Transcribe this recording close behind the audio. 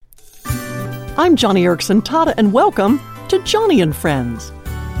I'm Joni Eareckson Tada, and welcome to Joni and Friends.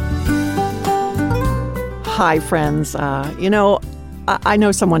 Hi, friends. I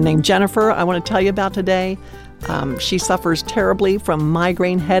know someone named Jennifer I want to tell you about today. She suffers terribly from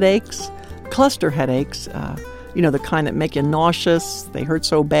migraine headaches, cluster headaches, the kind that make you nauseous. They hurt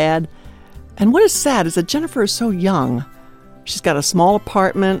so bad. And what is sad is that Jennifer is so young. She's got a small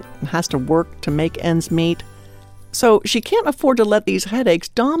apartment and has to work to make ends meet. So she can't afford to let these headaches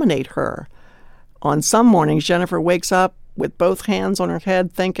dominate her. On some mornings, Jennifer wakes up with both hands on her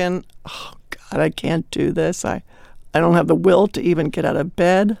head thinking, oh, God, I can't do this. I don't have the will to even get out of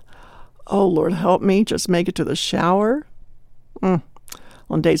bed. Oh, Lord, help me just make it to the shower.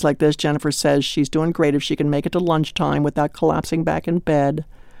 On days like this, Jennifer says she's doing great if she can make it to lunchtime without collapsing back in bed.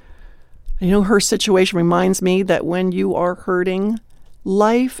 Her situation reminds me that when you are hurting,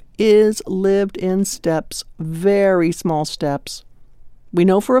 life is lived in steps, very small steps. We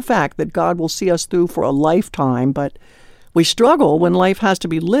know for a fact that God will see us through for a lifetime, but we struggle when life has to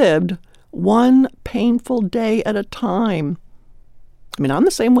be lived one painful day at a time. I'm the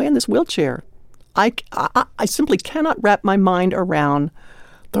same way in this wheelchair. I simply cannot wrap my mind around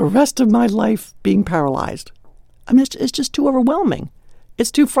the rest of my life being paralyzed. It's just too overwhelming. It's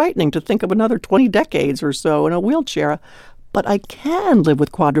too frightening to think of another 20 decades or so in a wheelchair. But I can live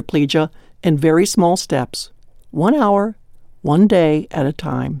with quadriplegia in very small steps, 1 hour, 1 day at a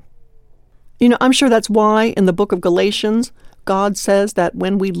time. I'm sure that's why in the book of Galatians, God says that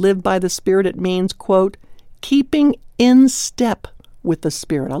when we live by the Spirit, it means, quote, keeping in step with the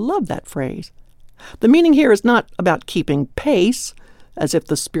Spirit. I love that phrase. The meaning here is not about keeping pace, as if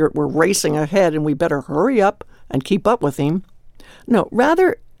the Spirit were racing ahead and we better hurry up and keep up with Him. No,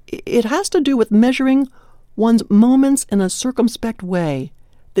 rather, it has to do with measuring one's moments in a circumspect way.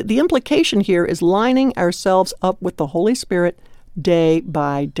 The implication here is lining ourselves up with the Holy Spirit day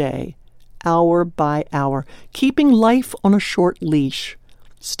by day, hour by hour, keeping life on a short leash.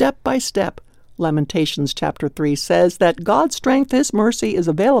 Step by step, Lamentations chapter 3 says that God's strength, His mercy is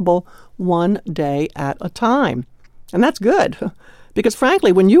available 1 day at a time. And that's good, because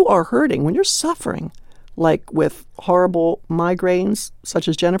frankly, when you are hurting, when you're suffering, like with horrible migraines such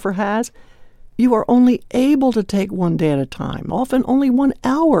as Jennifer has, you are only able to take 1 day at a time, often only 1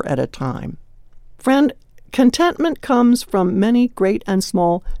 hour at a time. Friend, contentment comes from many great and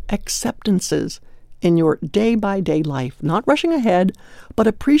small acceptances in your day-by-day life, not rushing ahead, but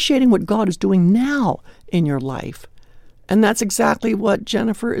appreciating what God is doing now in your life. And that's exactly what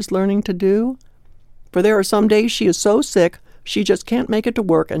Jennifer is learning to do. For there are some days she is so sick, she just can't make it to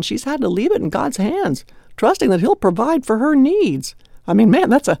work, and she's had to leave it in God's hands, trusting that He'll provide for her needs.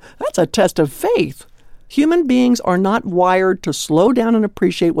 That's a test of faith. Human beings are not wired to slow down and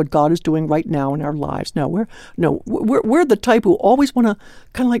appreciate what God is doing right now in our lives. No, we're the type who always want to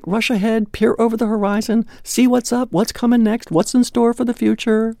kind of like rush ahead, peer over the horizon, see what's up, what's coming next, what's in store for the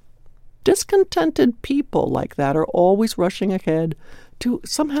future. Discontented people like that are always rushing ahead to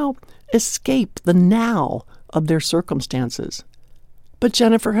somehow escape the now of their circumstances. But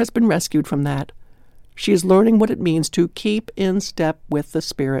Jennifer has been rescued from that. She is learning what it means to keep in step with the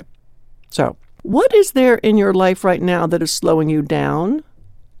Spirit. So, what is there in your life right now that is slowing you down?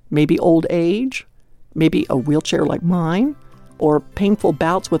 Maybe old age? Maybe a wheelchair like mine? Or painful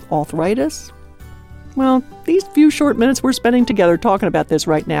bouts with arthritis? Well, these few short minutes we're spending together talking about this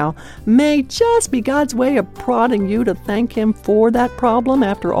right now may just be God's way of prodding you to thank Him for that problem.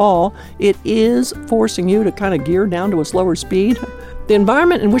 After all, it is forcing you to kind of gear down to a slower speed. The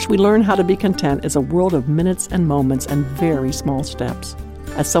environment in which we learn how to be content is a world of minutes and moments and very small steps.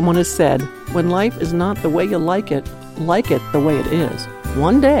 As someone has said, when life is not the way you like it the way it is.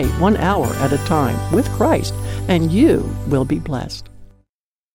 1 day, 1 hour at a time with Christ, and you will be blessed.